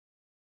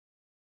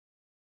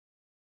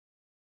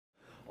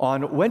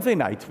On Wednesday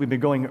nights, we've been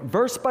going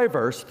verse by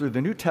verse through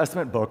the New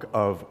Testament book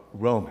of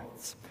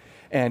Romans.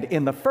 And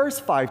in the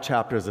first 5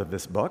 chapters of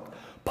this book,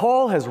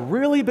 Paul has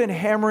really been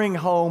hammering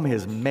home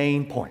his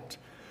main point,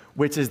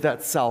 which is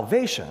that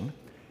salvation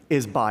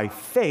is by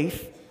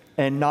faith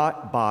and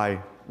not by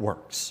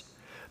works.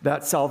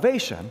 That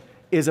salvation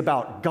is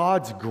about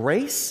God's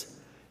grace,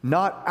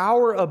 not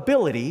our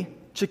ability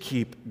to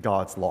keep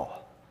God's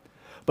law.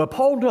 But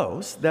Paul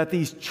knows that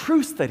these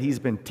truths that he's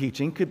been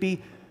teaching could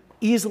be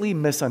easily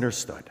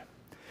misunderstood.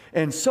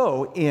 And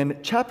so in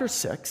chapter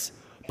 6,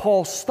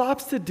 Paul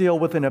stops to deal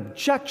with an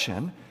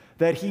objection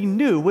that he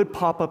knew would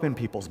pop up in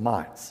people's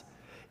minds.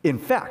 In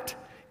fact,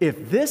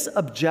 if this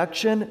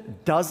objection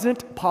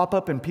doesn't pop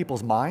up in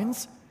people's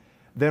minds,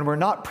 then we're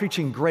not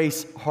preaching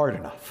grace hard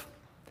enough.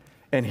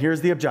 And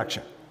here's the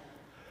objection.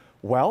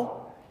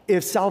 Well,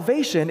 if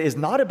salvation is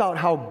not about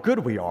how good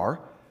we are,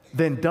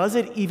 then does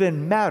it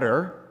even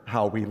matter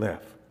how we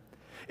live?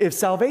 If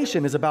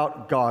salvation is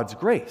about God's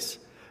grace,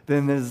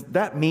 then does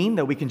that mean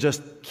that we can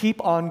just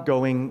keep on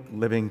going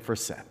living for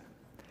sin?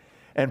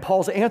 And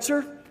Paul's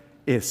answer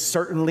is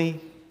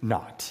certainly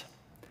not.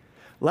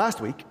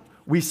 Last week,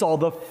 we saw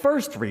the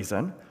first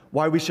reason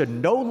why we should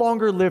no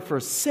longer live for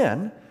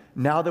sin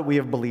now that we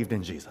have believed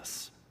in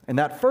Jesus. And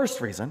that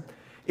first reason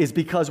is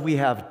because we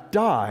have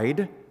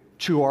died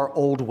to our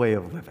old way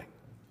of living.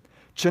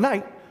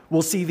 Tonight,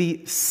 we'll see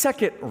the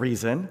second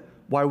reason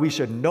why we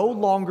should no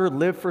longer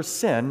live for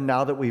sin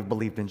now that we've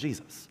believed in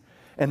Jesus.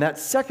 And that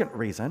second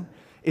reason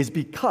is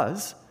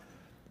because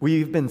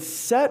we've been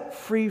set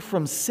free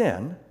from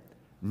sin,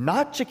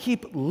 not to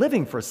keep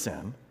living for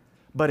sin,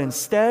 but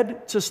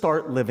instead to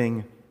start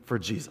living for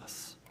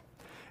Jesus.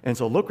 And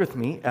so look with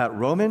me at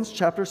Romans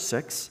chapter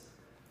 6,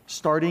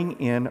 starting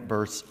in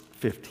verse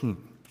 15.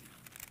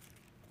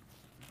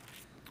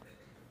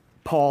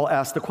 Paul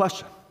asked the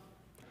question,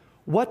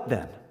 "What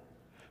then?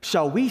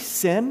 Shall we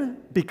sin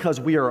because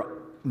we are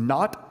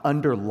not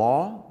under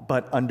law,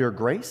 but under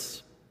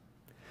grace?"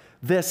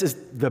 This is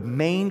the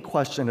main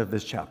question of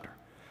this chapter.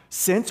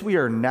 Since we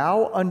are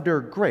now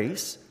under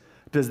grace,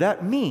 does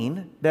that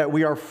mean that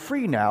we are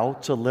free now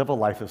to live a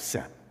life of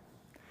sin?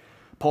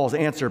 Paul's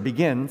answer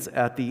begins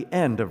at the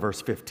end of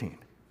verse 15.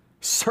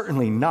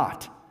 Certainly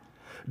not.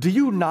 Do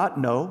you not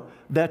know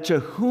that to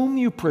whom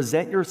you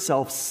present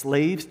yourselves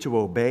slaves to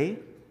obey,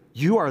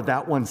 you are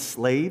that one's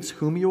slaves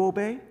whom you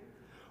obey,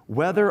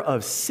 whether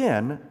of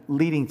sin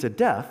leading to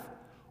death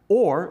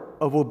or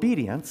of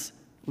obedience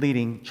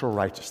leading to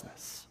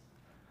righteousness?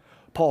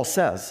 Paul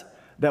says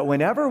that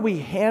whenever we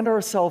hand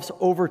ourselves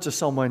over to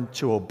someone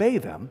to obey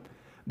them,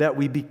 that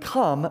we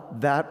become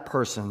that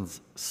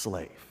person's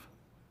slave.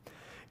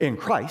 In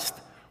Christ,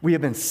 we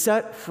have been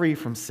set free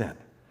from sin.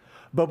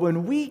 But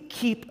when we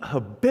keep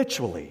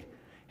habitually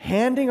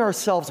handing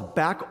ourselves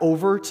back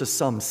over to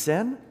some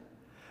sin,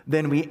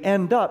 then we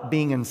end up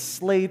being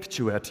enslaved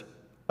to it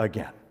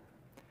again.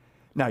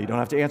 Now, you don't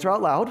have to answer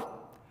out loud,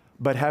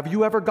 but have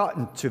you ever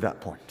gotten to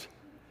that point?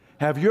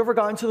 Have you ever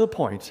gotten to the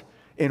point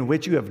in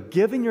which you have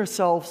given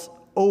yourselves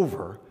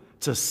over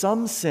to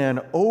some sin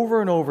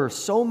over and over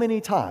so many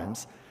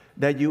times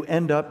that you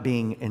end up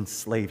being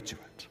enslaved to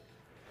it?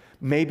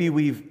 Maybe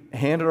we've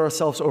handed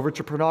ourselves over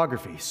to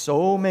pornography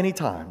so many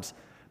times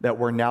that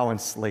we're now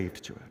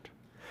enslaved to it.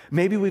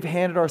 Maybe we've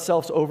handed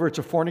ourselves over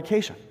to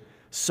fornication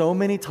so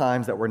many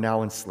times that we're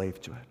now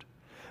enslaved to it.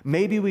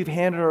 Maybe we've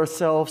handed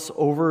ourselves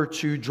over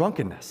to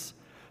drunkenness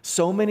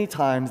so many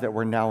times that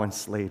we're now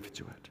enslaved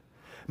to it.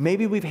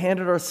 Maybe we've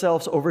handed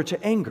ourselves over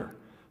to anger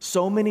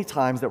so many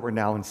times that we're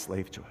now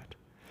enslaved to it.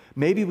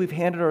 Maybe we've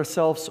handed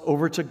ourselves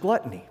over to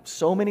gluttony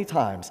so many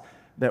times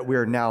that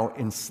we're now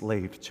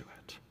enslaved to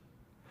it.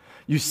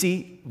 You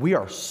see, we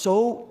are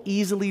so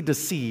easily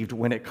deceived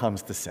when it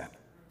comes to sin.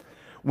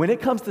 When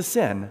it comes to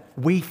sin,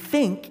 we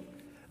think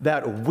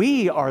that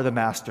we are the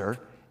master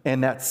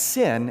and that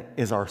sin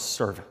is our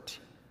servant.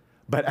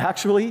 But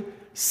actually,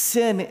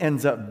 sin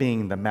ends up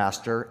being the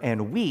master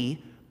and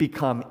we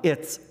become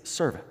its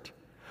servant.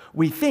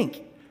 We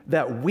think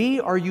that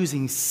we are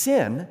using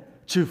sin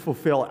to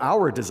fulfill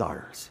our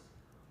desires,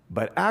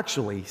 but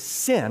actually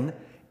sin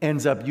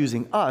ends up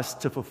using us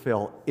to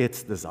fulfill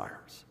its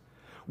desires.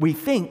 We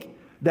think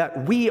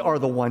that we are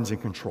the ones in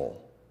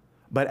control,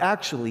 but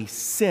actually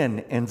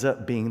sin ends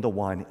up being the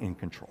one in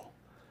control.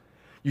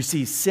 You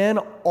see, sin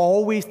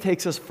always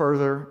takes us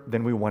further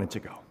than we want it to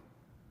go.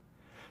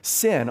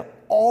 Sin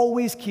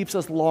always keeps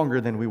us longer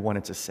than we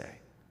wanted to stay.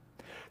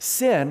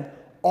 Sin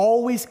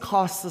always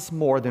costs us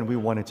more than we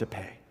wanted to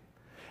pay.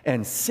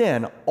 And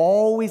sin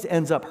always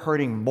ends up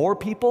hurting more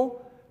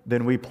people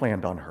than we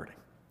planned on hurting.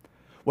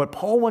 What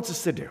Paul wants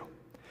us to do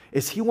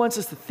is he wants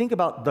us to think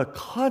about the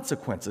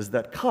consequences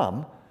that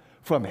come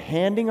from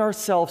handing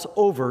ourselves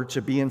over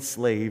to be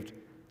enslaved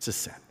to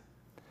sin.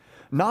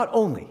 Not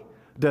only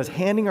does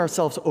handing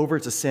ourselves over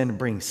to sin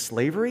bring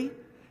slavery,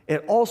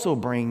 it also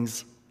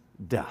brings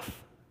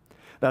death.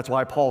 That's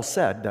why Paul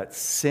said that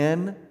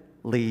sin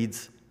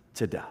leads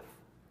to death.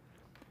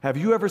 Have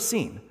you ever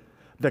seen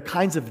the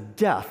kinds of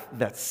death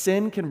that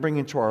sin can bring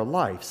into our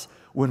lives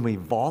when we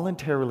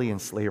voluntarily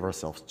enslave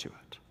ourselves to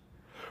it.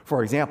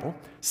 For example,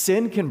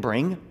 sin can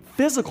bring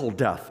physical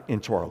death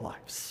into our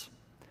lives.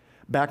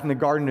 Back in the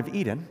Garden of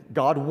Eden,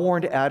 God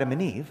warned Adam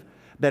and Eve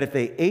that if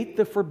they ate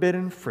the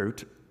forbidden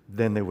fruit,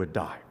 then they would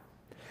die.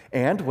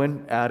 And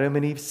when Adam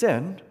and Eve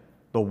sinned,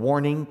 the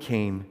warning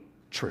came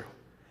true.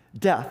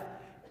 Death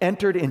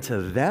entered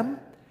into them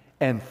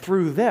and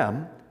through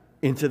them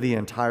into the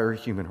entire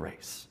human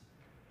race.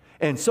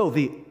 And so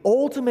the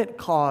ultimate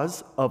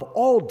cause of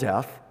all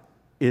death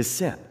is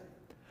sin.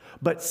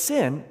 But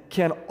sin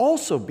can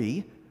also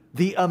be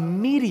the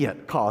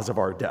immediate cause of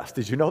our death.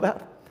 Did you know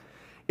that?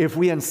 If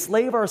we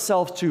enslave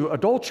ourselves to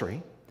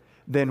adultery,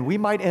 then we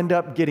might end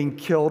up getting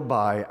killed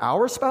by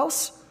our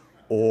spouse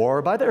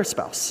or by their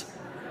spouse.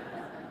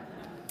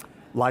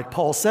 Like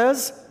Paul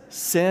says,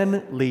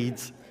 sin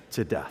leads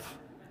to death.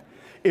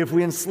 If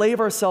we enslave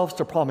ourselves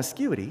to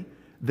promiscuity,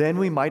 then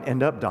we might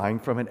end up dying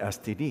from an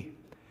STD.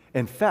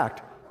 In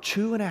fact,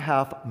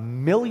 2.5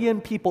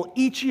 million people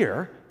each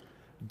year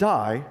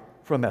die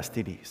from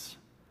STDs.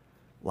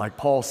 Like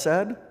Paul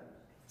said,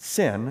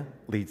 sin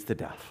leads to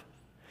death.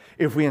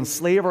 If we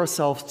enslave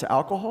ourselves to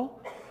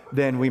alcohol,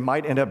 then we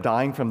might end up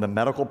dying from the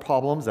medical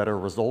problems that are a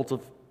result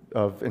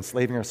of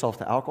enslaving ourselves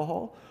to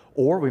alcohol,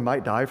 or we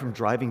might die from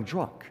driving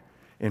drunk.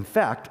 In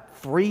fact,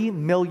 3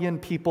 million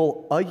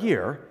people a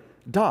year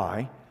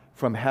die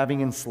from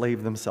having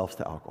enslaved themselves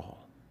to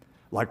alcohol.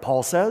 Like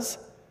Paul says,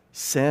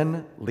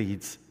 sin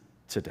leads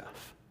to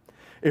death.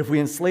 If we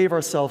enslave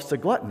ourselves to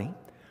gluttony,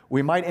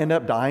 we might end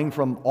up dying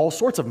from all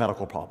sorts of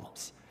medical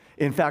problems.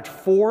 In fact,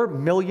 4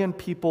 million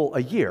people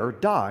a year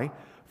die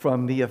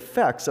from the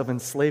effects of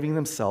enslaving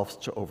themselves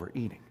to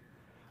overeating.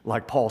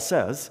 Like Paul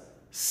says,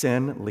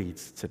 sin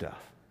leads to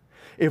death.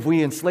 If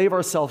we enslave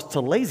ourselves to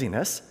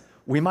laziness,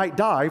 we might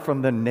die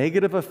from the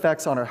negative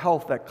effects on our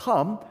health that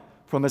come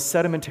from a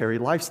sedentary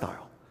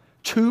lifestyle.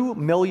 2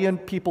 million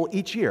people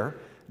each year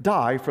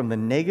die from the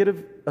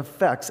negative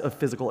effects of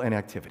physical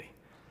inactivity.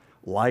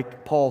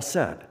 Like Paul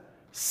said,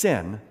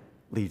 sin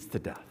leads to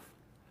death.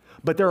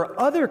 But there are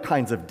other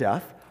kinds of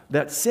death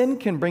that sin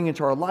can bring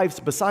into our lives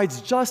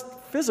besides just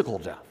physical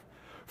death.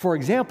 For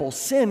example,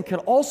 sin can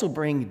also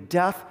bring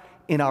death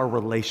in our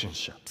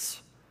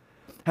relationships.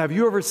 Have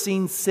you ever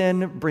seen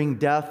sin bring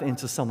death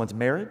into someone's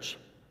marriage?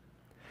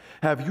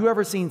 Have you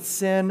ever seen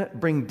sin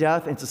bring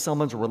death into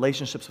someone's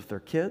relationships with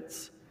their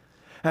kids?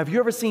 Have you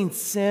ever seen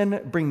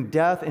sin bring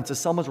death into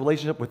someone's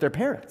relationship with their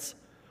parents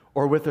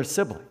or with their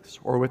siblings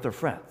or with their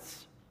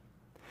friends?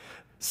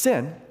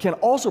 Sin can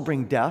also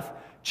bring death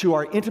to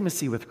our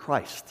intimacy with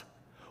Christ.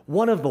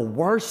 One of the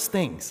worst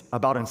things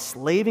about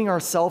enslaving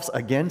ourselves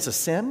again to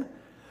sin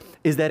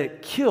is that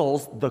it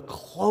kills the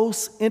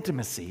close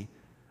intimacy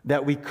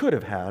that we could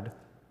have had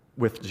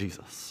with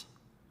Jesus.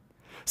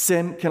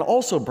 Sin can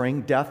also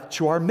bring death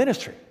to our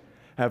ministry.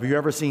 Have you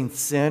ever seen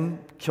sin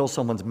kill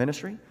someone's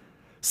ministry?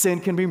 Sin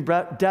can bring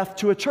death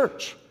to a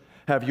church.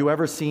 Have you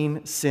ever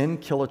seen sin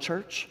kill a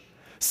church?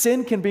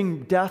 Sin can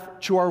bring death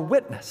to our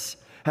witness.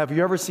 Have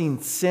you ever seen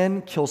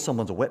sin kill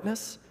someone's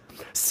witness?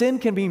 Sin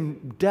can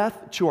bring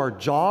death to our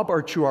job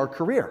or to our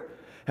career.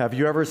 Have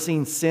you ever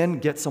seen sin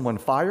get someone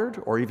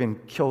fired or even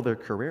kill their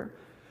career?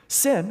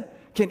 Sin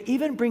can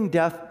even bring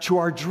death to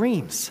our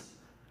dreams.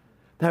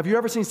 Have you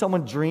ever seen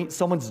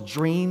someone's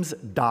dreams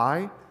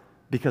die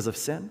because of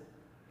sin?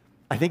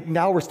 I think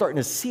now we're starting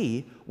to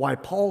see why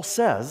Paul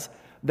says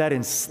that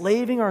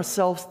enslaving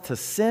ourselves to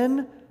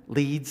sin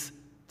leads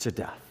to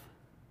death.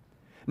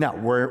 Now,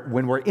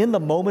 when we're in the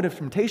moment of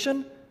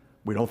temptation,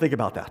 we don't think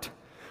about that.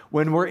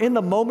 When we're in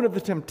the moment of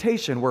the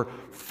temptation, we're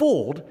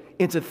fooled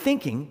into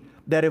thinking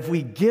that if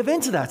we give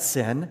into that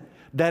sin,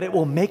 that it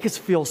will make us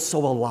feel so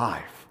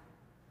alive.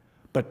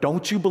 But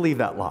don't you believe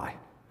that lie.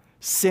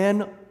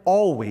 Sin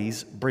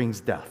always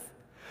brings death.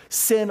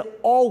 Sin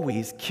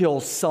always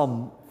kills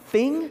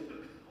something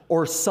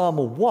or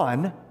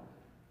someone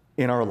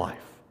in our life.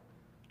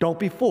 Don't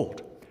be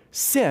fooled.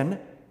 Sin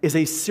is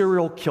a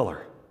serial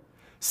killer.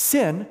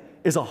 Sin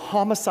is a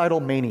homicidal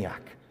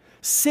maniac.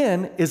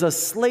 Sin is a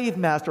slave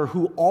master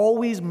who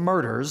always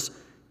murders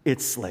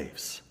its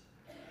slaves.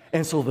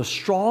 And so the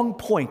strong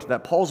point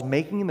that Paul's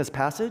making in this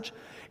passage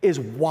is,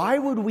 why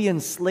would we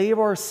enslave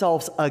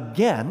ourselves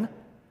again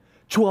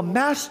to a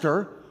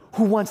master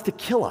who wants to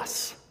kill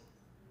us?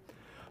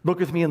 Look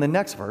with me in the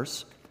next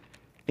verse,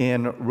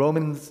 in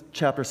Romans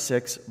chapter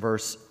 6,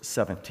 verse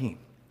 17.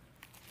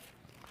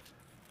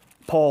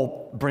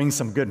 Paul brings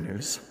some good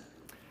news.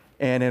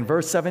 And in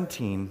verse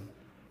 17,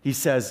 he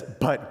says,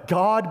 "But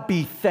God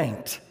be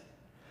thanked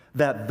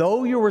that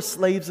though you were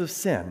slaves of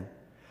sin,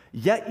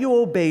 yet you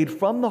obeyed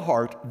from the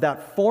heart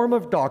that form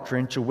of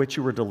doctrine to which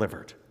you were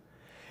delivered.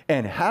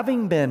 And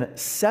having been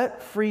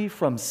set free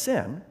from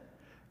sin,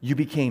 you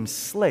became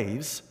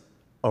slaves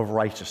of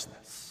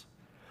righteousness."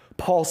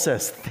 Paul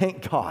says,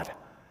 thank God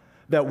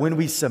that when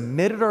we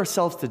submitted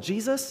ourselves to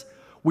Jesus,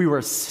 we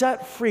were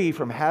set free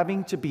from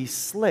having to be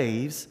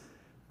slaves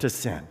to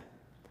sin.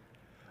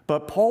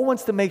 But Paul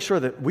wants to make sure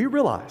that we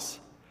realize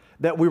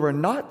that we were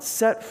not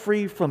set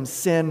free from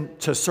sin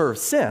to serve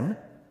sin.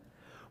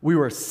 We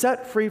were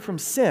set free from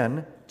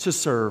sin to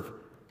serve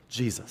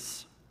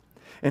Jesus.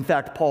 In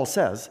fact, Paul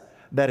says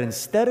that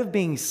instead of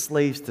being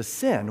slaves to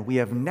sin, we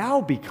have now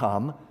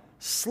become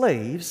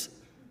slaves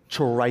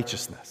to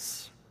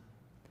righteousness.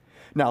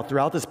 Now,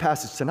 throughout this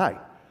passage tonight,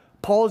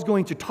 Paul is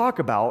going to talk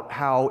about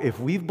how if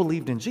we've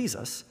believed in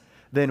Jesus,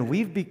 then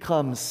we've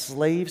become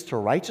slaves to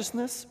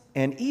righteousness,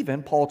 and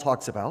even Paul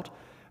talks about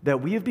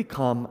that we have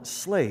become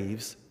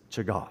slaves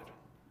to God.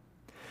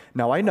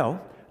 Now, I know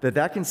that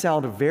that can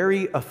sound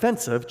very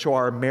offensive to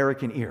our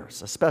American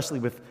ears, especially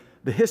with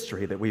the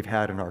history that we've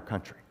had in our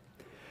country.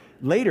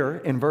 Later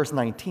in verse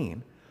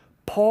 19,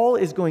 Paul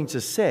is going to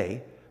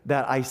say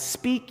that I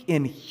speak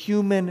in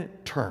human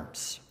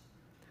terms.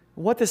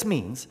 What this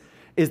means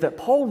is that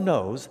Paul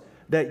knows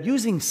that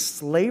using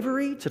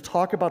slavery to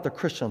talk about the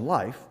Christian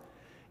life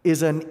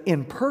is an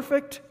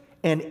imperfect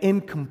and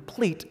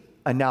incomplete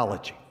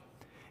analogy.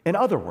 In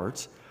other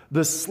words,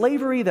 the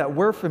slavery that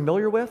we're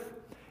familiar with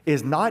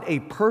is not a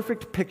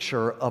perfect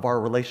picture of our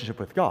relationship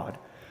with God,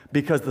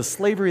 because the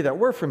slavery that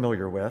we're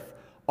familiar with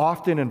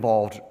often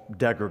involved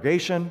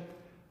degradation,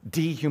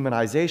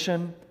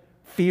 dehumanization,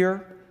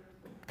 fear,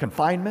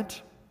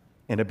 confinement,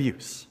 and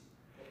abuse.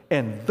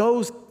 And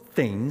those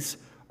things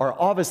are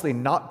obviously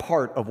not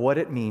part of what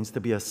it means to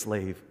be a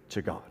slave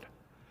to God.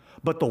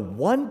 But the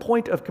one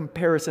point of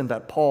comparison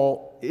that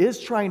Paul is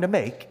trying to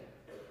make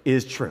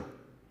is true.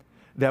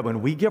 That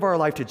when we give our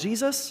life to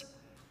Jesus,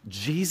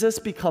 Jesus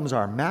becomes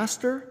our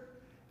master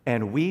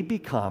and we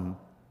become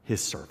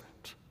his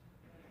servant.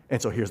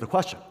 And so here's the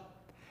question.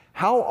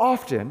 How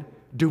often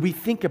do we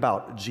think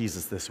about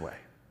Jesus this way?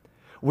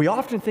 We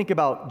often think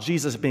about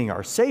Jesus being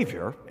our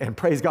Savior, and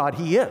praise God,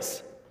 he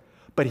is.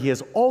 But he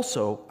is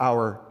also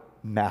our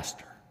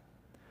master.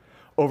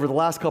 Over the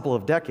last couple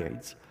of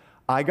decades,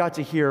 I got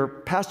to hear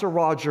Pastor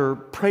Roger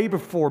pray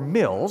before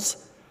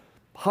meals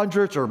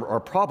hundreds or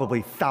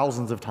probably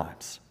thousands of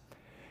times.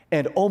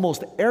 And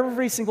almost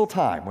every single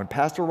time when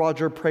Pastor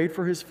Roger prayed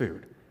for his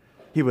food,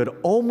 he would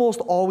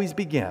almost always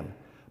begin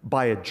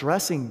by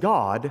addressing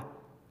God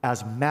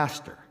as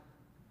master.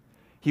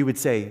 He would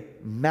say,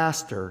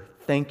 Master,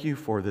 thank you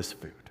for this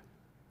food.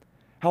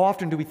 How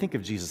often do we think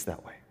of Jesus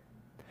that way?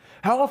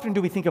 How often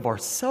do we think of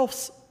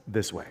ourselves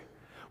this way?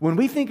 When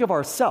we think of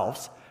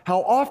ourselves,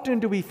 how often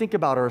do we think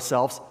about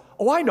ourselves,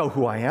 oh, I know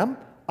who I am.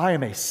 I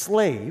am a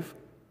slave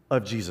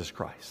of Jesus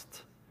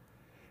Christ.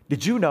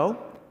 Did you know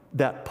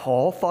that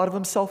Paul thought of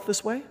himself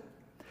this way?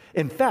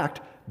 In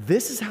fact,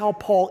 this is how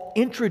Paul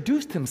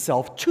introduced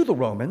himself to the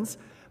Romans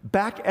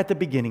back at the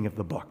beginning of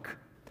the book.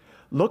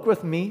 Look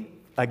with me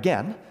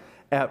again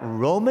at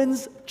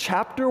Romans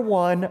chapter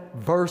 1,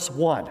 verse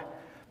 1.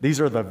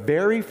 These are the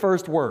very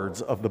first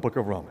words of the book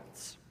of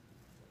Romans.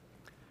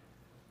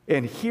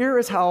 And here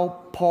is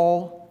how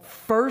Paul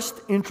first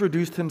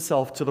introduced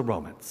himself to the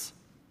Romans.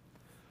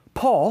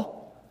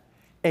 Paul,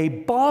 a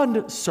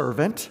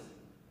bondservant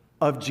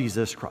of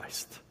Jesus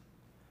Christ.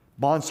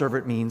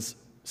 Bondservant means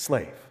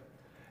slave.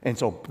 And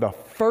so the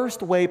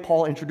first way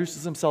Paul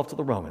introduces himself to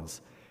the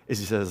Romans is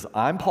he says,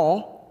 I'm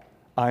Paul,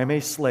 I am a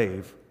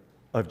slave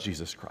of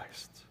Jesus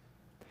Christ.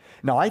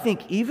 Now, I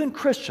think even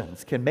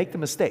Christians can make the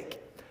mistake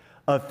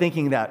of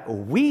thinking that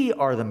we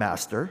are the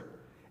master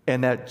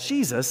and that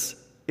Jesus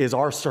is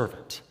our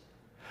servant.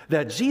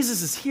 That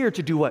Jesus is here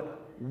to do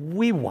what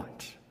we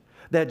want.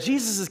 That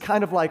Jesus is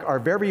kind of like our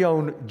very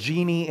own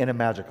genie in a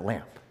magic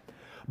lamp.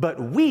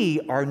 But we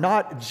are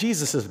not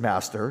Jesus'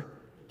 master.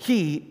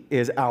 He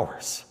is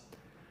ours.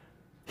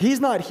 He's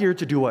not here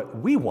to do what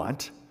we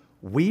want.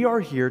 We are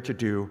here to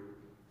do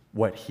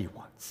what he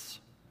wants.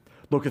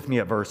 Look with me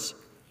at verse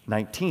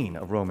 19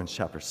 of Romans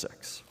chapter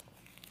 6.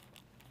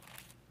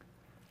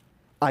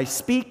 I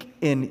speak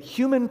in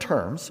human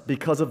terms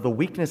because of the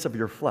weakness of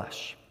your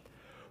flesh.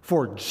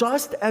 For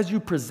just as you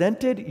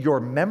presented your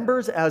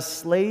members as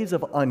slaves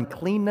of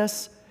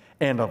uncleanness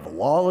and of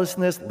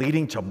lawlessness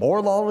leading to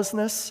more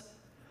lawlessness,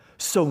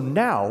 so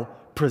now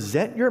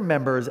present your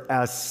members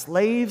as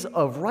slaves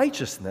of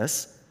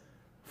righteousness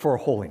for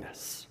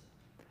holiness.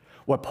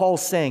 What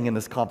Paul's saying in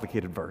this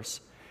complicated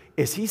verse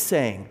is he's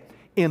saying,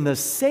 in the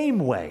same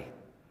way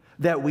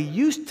that we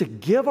used to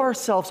give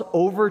ourselves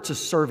over to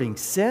serving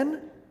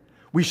sin,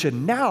 we should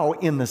now,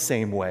 in the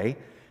same way,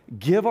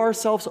 give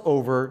ourselves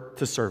over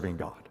to serving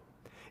God.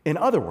 In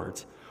other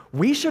words,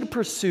 we should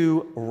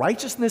pursue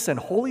righteousness and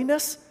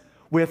holiness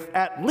with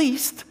at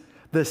least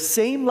the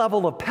same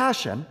level of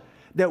passion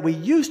that we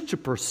used to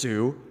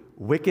pursue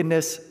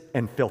wickedness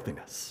and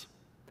filthiness.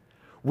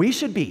 We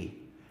should be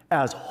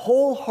as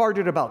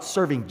wholehearted about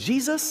serving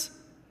Jesus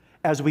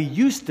as we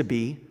used to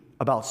be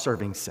about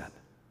serving sin.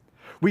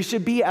 We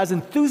should be as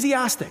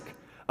enthusiastic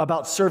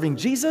about serving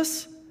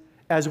Jesus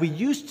as we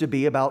used to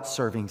be about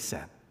serving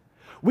sin.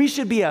 We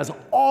should be as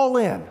all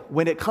in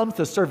when it comes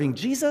to serving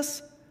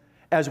Jesus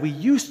as we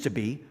used to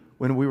be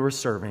when we were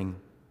serving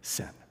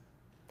sin.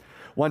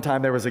 One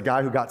time there was a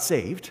guy who got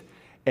saved,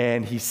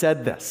 and he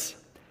said this.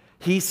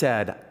 He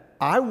said,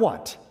 I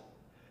want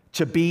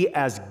to be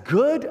as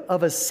good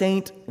of a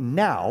saint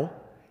now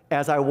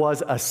as I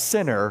was a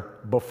sinner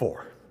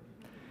before.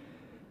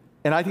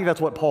 And I think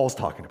that's what Paul's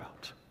talking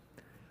about.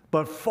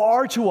 But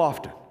far too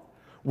often,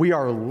 we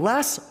are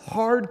less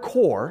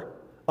hardcore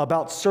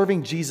about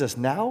serving Jesus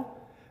now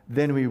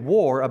than we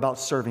were about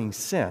serving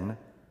sin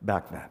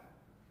back then.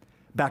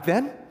 Back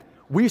then,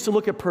 we used to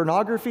look at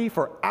pornography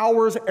for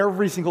hours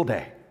every single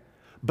day.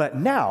 But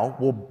now,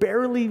 we'll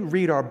barely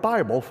read our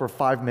Bible for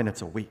 5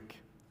 minutes a week.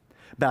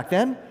 Back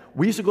then,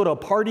 we used to go to a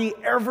party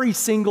every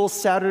single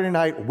Saturday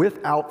night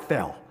without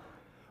fail.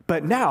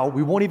 But now,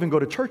 we won't even go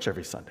to church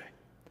every Sunday.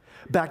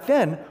 Back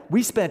then,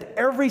 we spent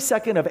every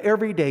second of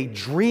every day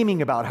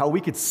dreaming about how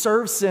we could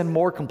serve sin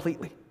more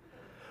completely.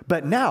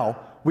 But now,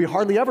 we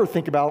hardly ever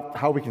think about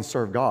how we can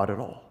serve God at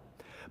all.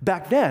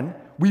 Back then,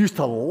 we used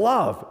to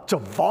love to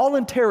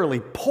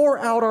voluntarily pour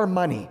out our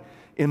money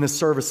in the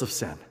service of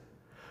sin.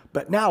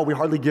 But now, we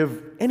hardly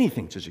give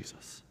anything to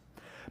Jesus.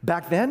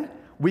 Back then,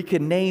 we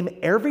could name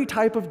every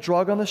type of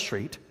drug on the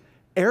street,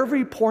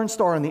 every porn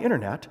star on the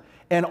internet,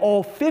 and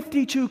all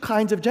 52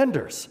 kinds of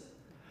genders.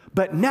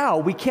 But now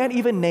we can't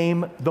even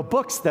name the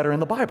books that are in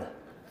the Bible.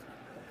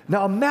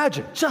 Now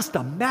imagine, just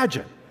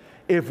imagine,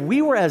 if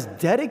we were as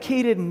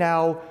dedicated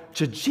now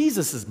to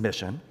Jesus'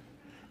 mission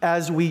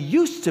as we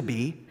used to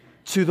be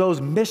to those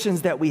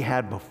missions that we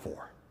had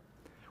before.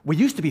 We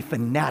used to be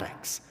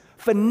fanatics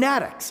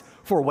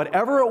for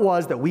whatever it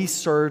was that we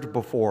served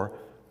before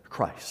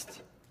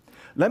Christ.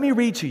 Let me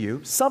read to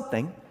you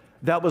something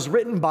that was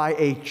written by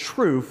a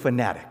true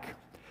fanatic.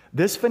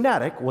 This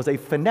fanatic was a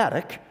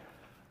fanatic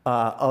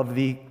of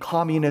the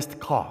communist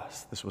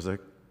cause. This was a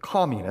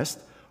communist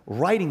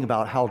writing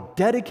about how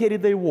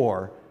dedicated they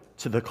were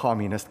to the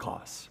communist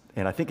cause.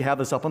 And I think I have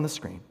this up on the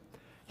screen.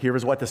 Here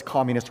is what this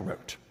communist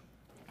wrote.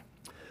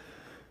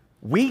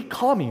 We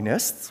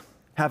communists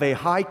have a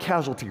high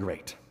casualty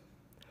rate.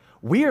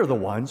 We are the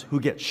ones who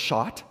get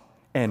shot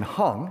and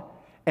hung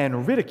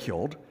and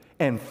ridiculed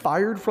and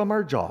fired from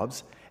our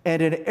jobs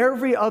and in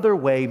every other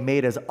way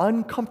made as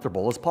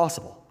uncomfortable as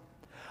possible.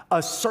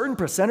 A certain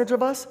percentage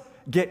of us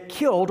get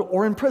killed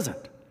or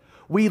imprisoned.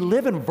 We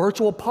live in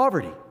virtual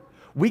poverty.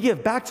 We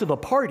give back to the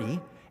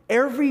party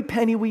every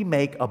penny we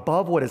make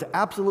above what is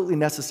absolutely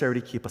necessary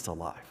to keep us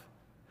alive.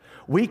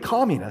 We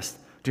communists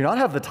do not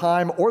have the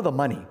time or the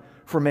money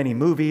for many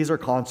movies or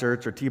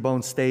concerts or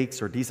T-bone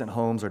steaks or decent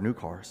homes or new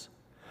cars.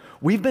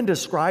 We've been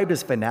described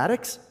as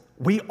fanatics.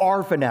 We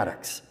are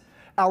fanatics.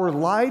 Our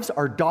lives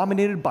are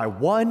dominated by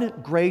one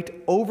great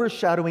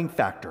overshadowing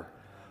factor,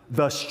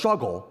 the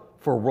struggle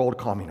for world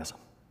communism.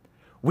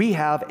 We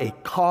have a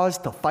cause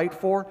to fight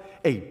for,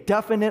 a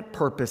definite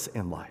purpose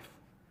in life.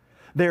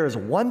 There is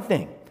one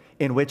thing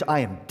in which I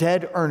am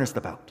dead earnest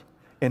about,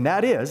 and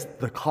that is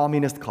the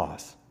communist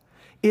cause.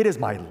 It is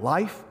my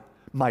life,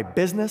 my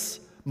business,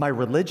 my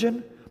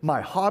religion,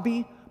 my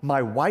hobby,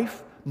 my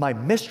wife, my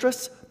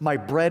mistress, my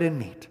bread and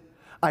meat.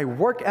 I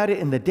work at it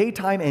in the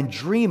daytime and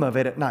dream of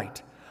it at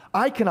night.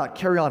 I cannot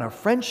carry on a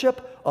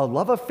friendship, a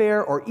love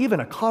affair, or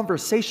even a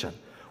conversation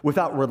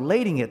without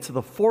relating it to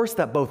the force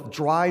that both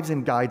drives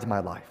and guides my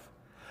life.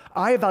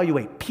 I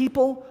evaluate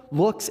people,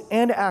 looks,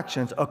 and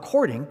actions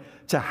according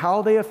to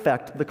how they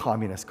affect the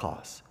communist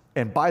cause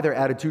and by their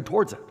attitude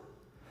towards it.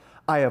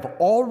 I have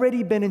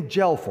already been in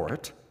jail for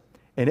it,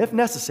 and if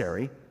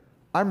necessary,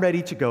 I'm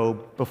ready to go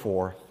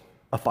before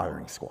a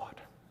firing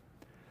squad.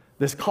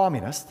 This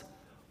communist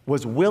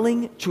was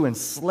willing to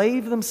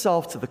enslave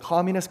themselves to the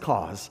communist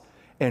cause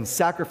and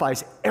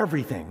sacrifice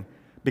everything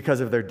because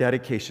of their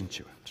dedication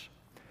to it.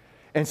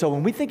 And so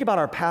when we think about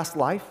our past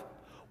life,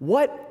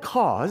 what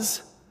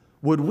cause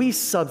would we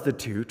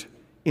substitute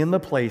in the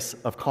place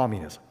of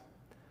communism?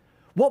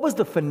 What was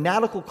the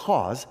fanatical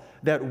cause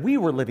that we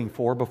were living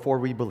for before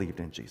we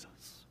believed in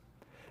Jesus?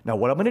 Now,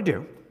 what I'm going to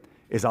do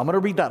is I'm going to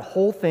read that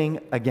whole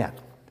thing again.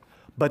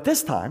 But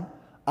this time,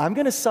 I'm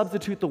going to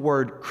substitute the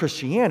word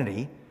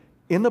Christianity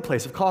in the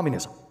place of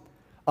communism.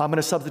 I'm going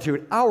to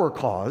substitute our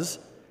cause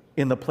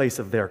in the place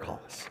of their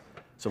cause.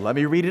 So let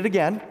me read it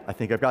again. I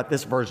think I've got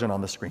this version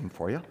on the screen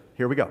for you.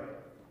 Here we go.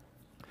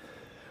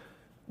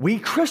 We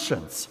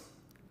Christians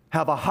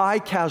have a high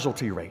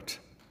casualty rate.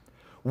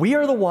 We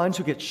are the ones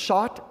who get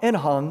shot and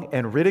hung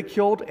and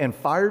ridiculed and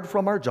fired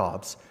from our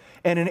jobs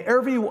and in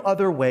every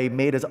other way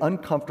made as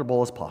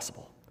uncomfortable as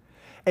possible.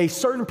 A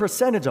certain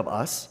percentage of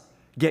us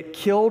get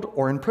killed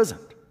or imprisoned.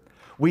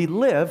 We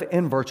live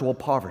in virtual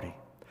poverty.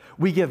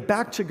 We give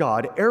back to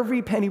God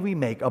every penny we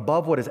make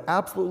above what is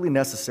absolutely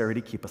necessary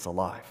to keep us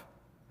alive.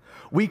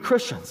 We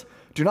Christians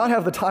do not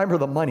have the time or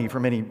the money for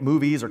many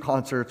movies or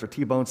concerts or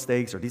T-bone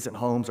steaks or decent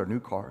homes or new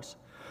cars.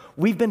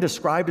 We've been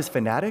described as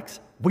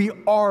fanatics. We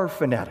are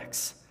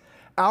fanatics.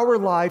 Our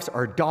lives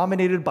are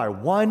dominated by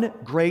one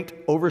great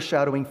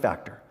overshadowing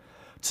factor: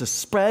 to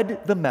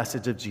spread the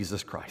message of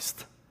Jesus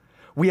Christ.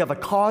 We have a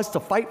cause to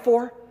fight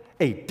for,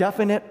 a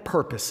definite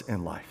purpose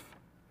in life.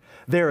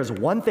 There is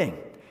one thing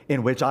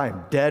in which I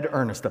am dead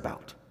earnest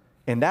about,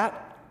 and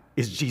that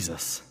is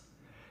Jesus.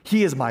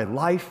 He is my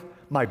life,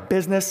 my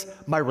business,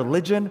 my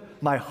religion,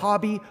 my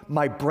hobby,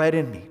 my bread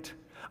and meat.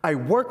 I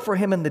work for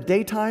him in the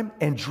daytime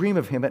and dream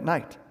of him at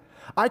night.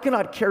 I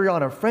cannot carry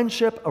on a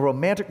friendship, a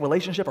romantic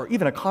relationship, or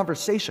even a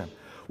conversation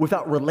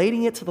without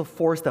relating it to the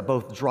force that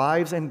both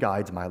drives and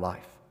guides my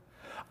life.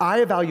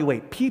 I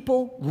evaluate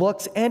people,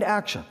 looks, and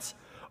actions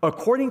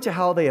according to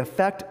how they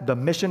affect the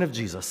mission of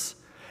Jesus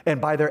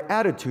and by their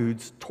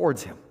attitudes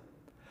towards him.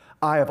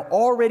 I have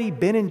already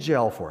been in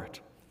jail for it,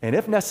 and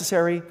if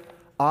necessary,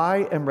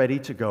 I am ready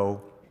to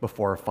go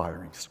before a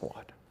firing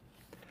squad.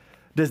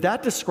 Does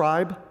that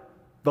describe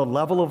the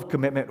level of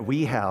commitment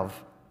we have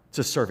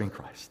to serving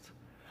Christ?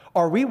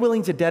 Are we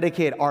willing to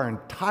dedicate our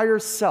entire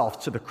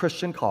self to the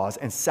Christian cause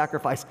and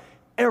sacrifice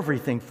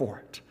everything for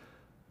it,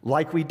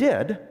 like we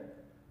did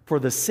for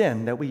the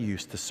sin that we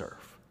used to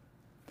serve?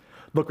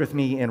 Look with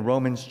me in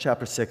Romans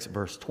chapter 6,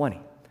 verse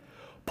 20.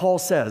 Paul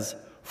says,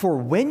 "For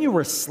when you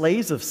were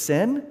slaves of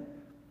sin,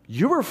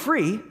 you were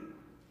free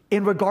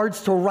in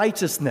regards to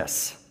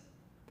righteousness."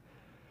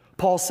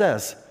 Paul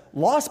says,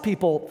 lost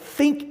people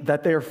think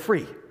that they're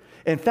free.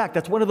 In fact,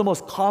 that's one of the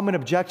most common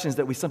objections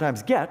that we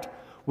sometimes get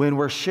when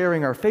we're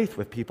sharing our faith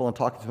with people and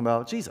talking to them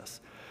about Jesus.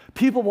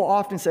 People will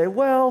often say,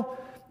 well,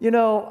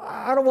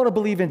 I don't want to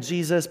believe in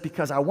Jesus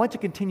because I want to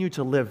continue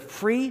to live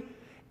free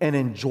and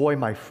enjoy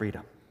my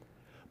freedom.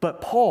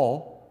 But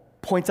Paul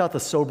points out the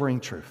sobering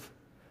truth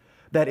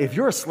that if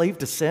you're a slave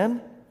to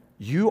sin,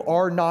 you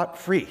are not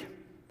free.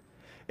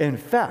 In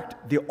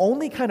fact, the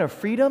only kind of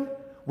freedom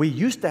we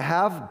used to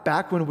have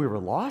back when we were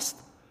lost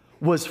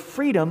was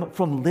freedom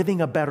from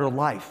living a better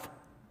life.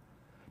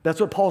 That's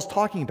what Paul's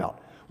talking about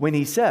when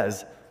he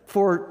says,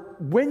 for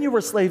when you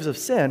were slaves of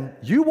sin,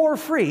 you were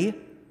free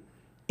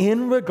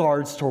in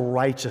regards to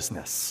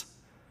righteousness.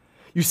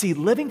 You see,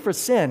 living for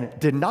sin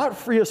did not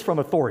free us from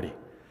authority.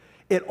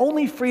 It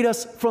only freed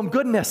us from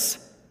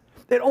goodness.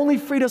 It only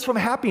freed us from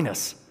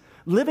happiness.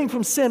 Living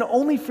from sin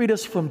only freed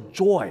us from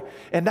joy.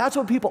 And that's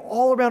what people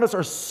all around us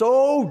are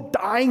so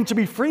dying to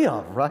be free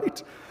of,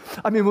 right?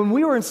 I mean, when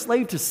we were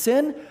enslaved to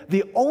sin,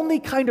 the only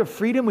kind of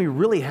freedom we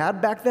really had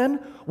back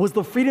then was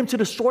the freedom to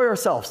destroy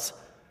ourselves,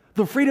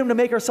 the freedom to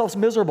make ourselves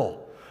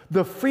miserable,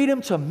 the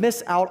freedom to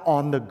miss out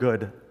on the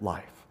good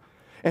life.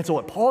 And so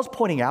what Paul's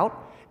pointing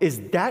out is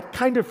that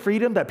kind of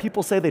freedom that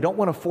people say they don't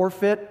want to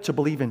forfeit to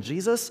believe in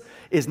Jesus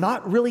is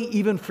not really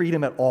even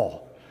freedom at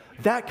all.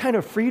 That kind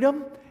of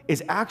freedom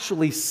is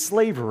actually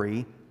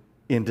slavery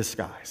in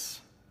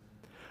disguise.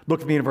 Look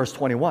with me in verse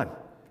 21.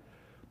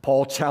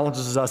 Paul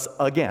challenges us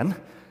again.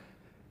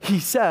 He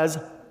says,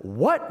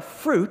 "What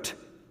fruit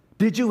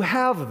did you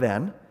have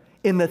then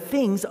in the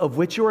things of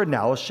which you are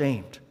now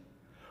ashamed?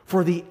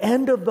 For the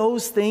end of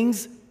those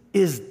things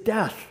is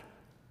death."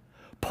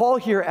 Paul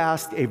here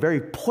asked a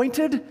very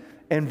pointed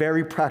and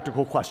very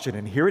practical question,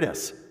 and here it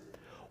is.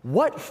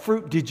 What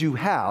fruit did you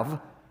have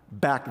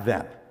back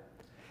then?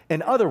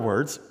 In other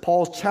words,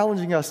 Paul's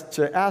challenging us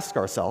to ask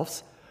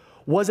ourselves,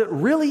 was it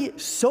really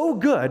so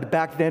good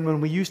back then when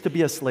we used to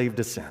be a slave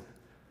to sin?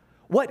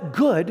 What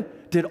good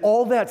did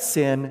all that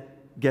sin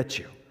get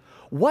you?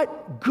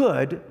 What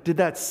good did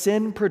that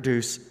sin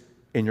produce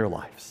in your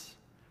lives?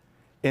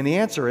 And the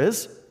answer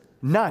is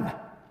none.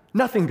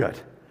 Nothing good.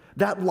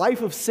 That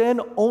life of sin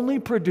only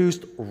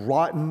produced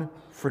rotten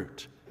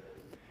fruit.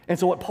 And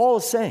so what Paul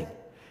is saying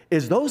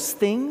is those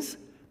things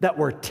that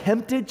we're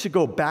tempted to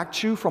go back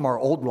to from our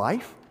old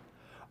life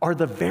are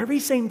the very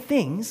same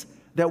things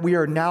that we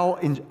are now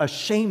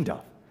ashamed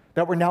of,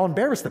 that we're now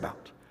embarrassed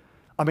about.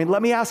 I mean,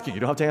 let me ask you,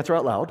 you don't have to answer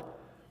out loud.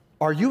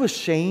 Are you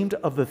ashamed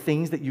of the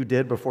things that you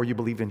did before you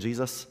believed in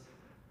Jesus?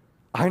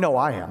 I know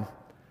I am.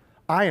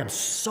 I am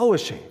so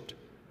ashamed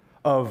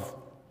of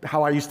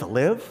how I used to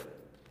live,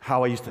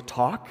 how I used to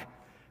talk,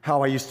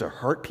 how I used to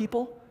hurt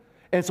people.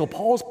 And so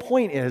Paul's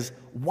point is,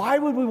 why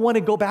would we want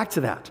to go back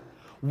to that?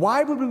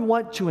 Why would we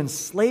want to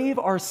enslave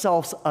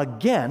ourselves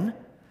again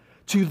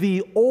to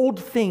the old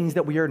things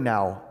that we are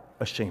now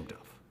ashamed of?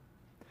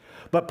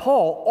 But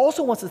Paul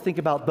also wants to think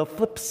about the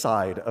flip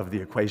side of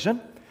the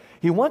equation.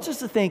 He wants us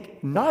to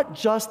think not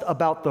just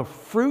about the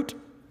fruit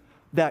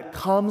that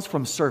comes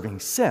from serving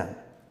sin,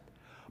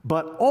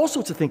 but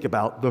also to think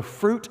about the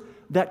fruit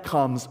that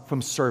comes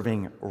from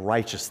serving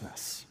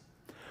righteousness.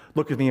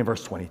 Look with me in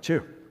verse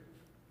 22.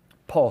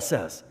 Paul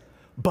says,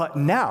 "But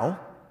now,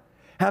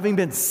 having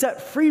been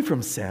set free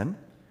from sin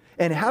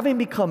and having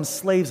become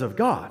slaves of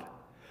God,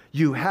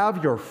 you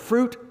have your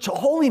fruit to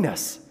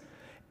holiness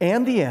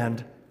and the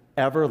end,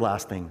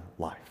 everlasting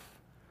life."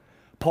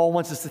 Paul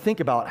wants us to think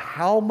about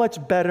how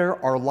much better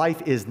our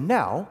life is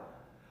now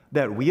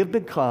that we have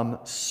become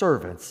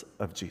servants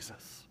of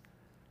Jesus.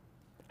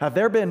 Have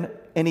there been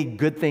any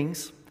good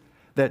things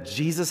that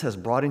Jesus has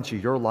brought into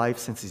your life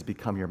since he's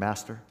become your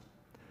master?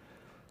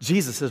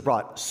 Jesus has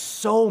brought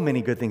so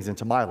many good things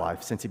into my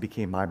life since he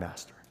became my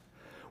master.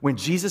 When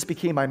Jesus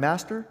became my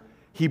master,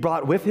 he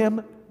brought with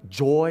him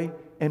joy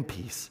and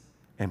peace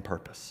and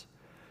purpose.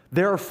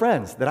 There are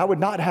friends that I would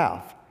not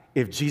have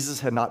if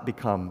Jesus had not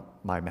become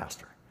my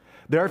master.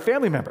 There are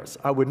family members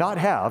I would not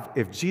have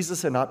if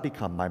Jesus had not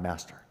become my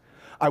master.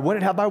 I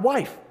wouldn't have my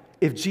wife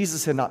if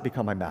Jesus had not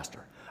become my master.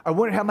 I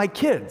wouldn't have my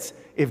kids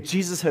if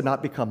Jesus had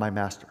not become my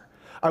master.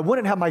 I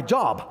wouldn't have my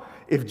job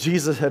if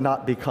Jesus had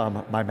not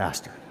become my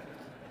master.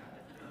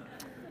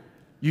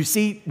 You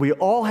see, we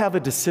all have a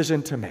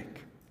decision to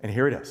make, and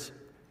here it is.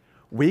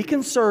 We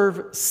can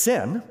serve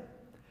sin,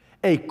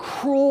 a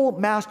cruel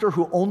master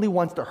who only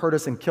wants to hurt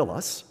us and kill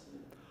us,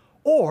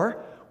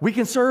 or we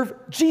can serve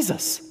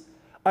Jesus,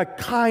 a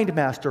kind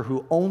master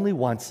who only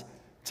wants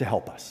to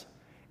help us.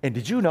 And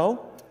did you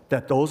know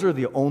that those are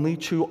the only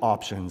two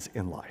options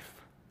in life?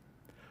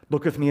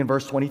 Look with me in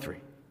verse 23.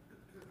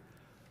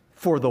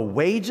 For the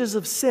wages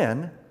of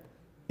sin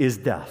is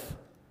death,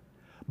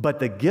 but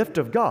the gift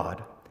of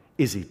God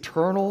is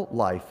eternal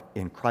life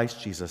in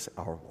Christ Jesus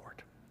our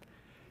Lord.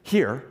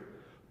 Here,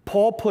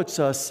 Paul puts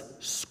us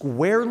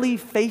squarely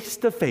face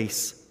to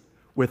face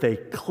with a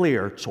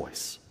clear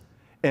choice.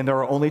 And there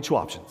are only two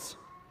options: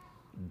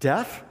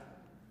 death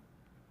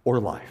or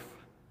life.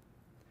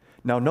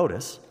 Now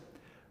notice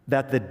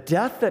that the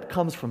death that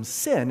comes from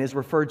sin is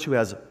referred to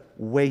as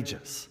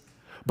wages,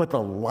 but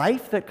the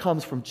life that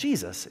comes from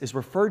Jesus is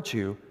referred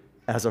to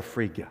as a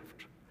free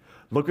gift.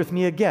 Look with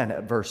me again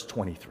at verse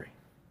 23.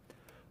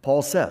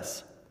 Paul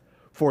says,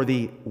 for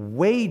the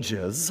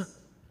wages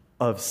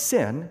of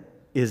sin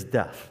is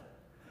death,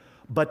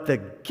 but the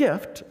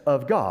gift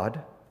of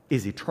God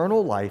is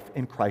eternal life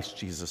in Christ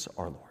Jesus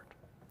our Lord.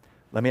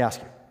 Let me ask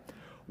you,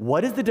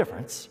 what is the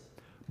difference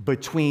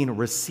between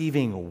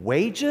receiving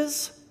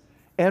wages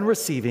and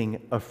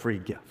receiving a free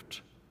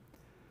gift?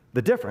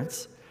 The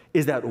difference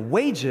is that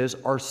wages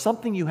are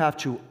something you have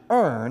to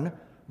earn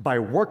by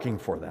working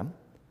for them,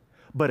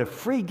 but a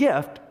free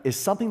gift is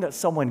something that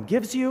someone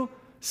gives you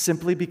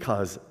simply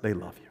because they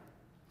love you.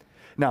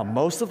 Now,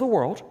 most of the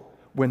world,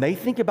 when they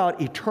think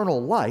about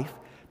eternal life,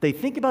 they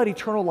think about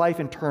eternal life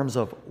in terms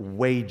of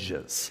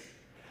wages.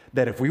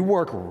 That if we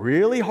work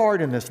really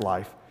hard in this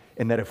life,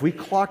 and that if we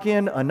clock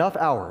in enough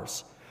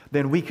hours,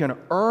 then we can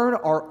earn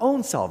our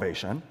own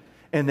salvation,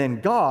 and then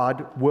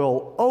God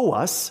will owe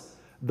us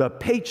the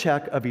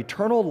paycheck of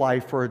eternal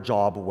life for a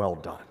job well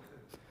done.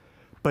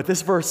 But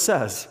this verse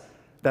says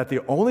that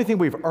the only thing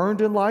we've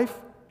earned in life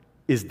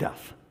is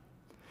death.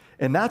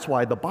 And that's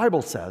why the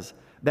Bible says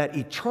that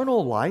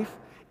eternal life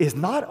is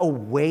not a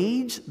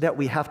wage that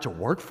we have to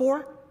work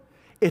for.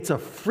 It's a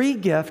free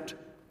gift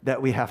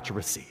that we have to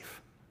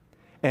receive.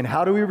 And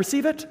how do we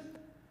receive it?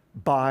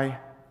 By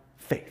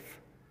faith.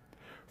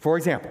 For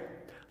example,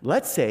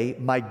 let's say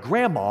my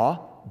grandma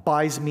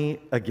buys me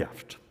a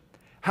gift.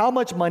 How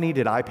much money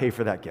did I pay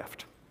for that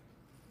gift?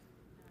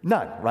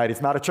 None, right?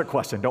 It's not a trick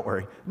question, don't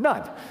worry.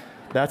 None.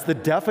 That's the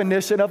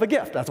definition of a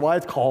gift. That's why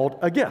it's called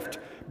a gift,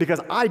 because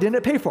I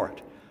didn't pay for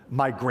it.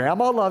 My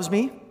grandma loves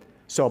me,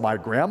 so my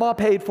grandma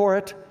paid for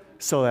it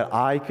so that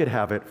I could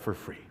have it for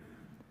free.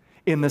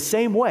 In the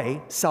same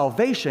way,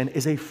 salvation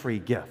is a free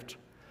gift.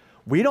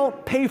 We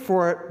don't pay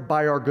for it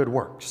by our good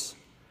works,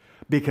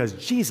 because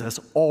Jesus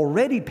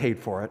already paid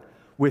for it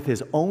with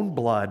his own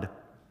blood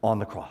on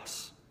the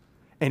cross.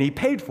 And he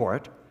paid for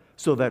it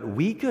so that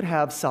we could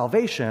have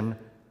salvation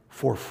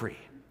for free.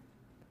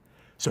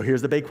 So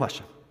here's the big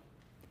question.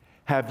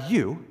 Have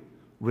you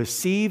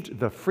received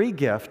the free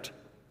gift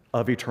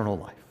of eternal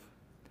life?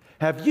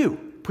 Have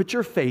you put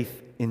your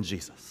faith in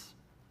Jesus?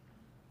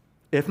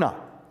 If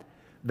not,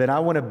 then I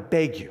want to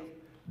beg you,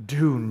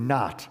 do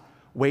not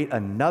wait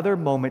another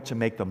moment to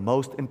make the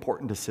most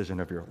important decision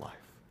of your life.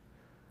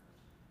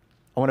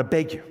 I want to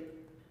beg you,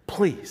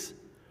 please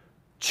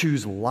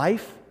choose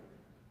life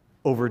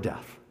over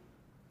death.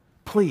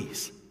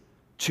 Please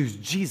choose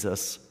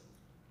Jesus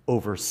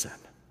over sin.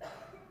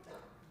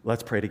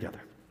 Let's pray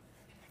together.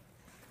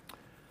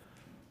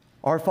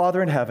 Our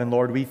Father in heaven,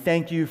 Lord, we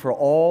thank you for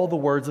all the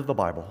words of the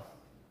Bible.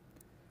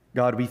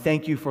 God, we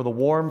thank you for the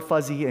warm,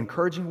 fuzzy,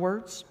 encouraging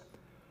words.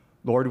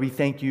 Lord, we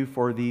thank you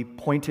for the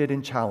pointed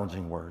and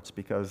challenging words,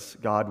 because,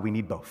 God, we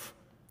need both.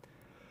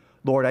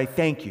 Lord, I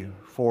thank you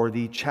for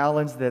the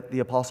challenge that the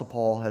Apostle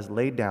Paul has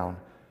laid down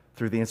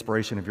through the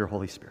inspiration of your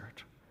Holy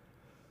Spirit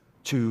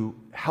to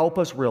help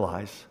us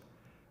realize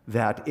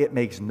that it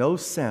makes no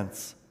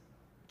sense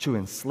to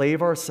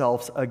enslave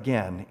ourselves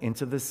again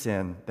into the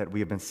sin that we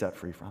have been set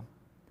free from.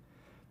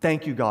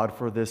 Thank you, God,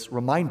 for this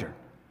reminder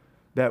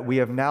that we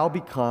have now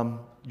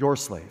become your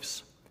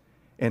slaves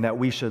and that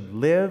we should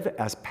live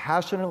as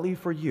passionately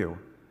for you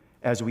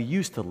as we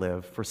used to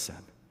live for sin.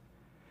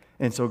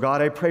 And so,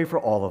 God, I pray for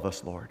all of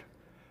us, Lord,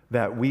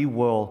 that we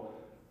will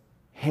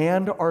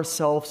hand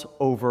ourselves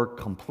over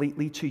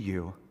completely to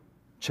you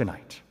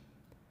tonight.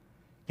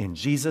 In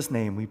Jesus'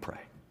 name we pray.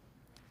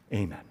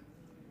 Amen.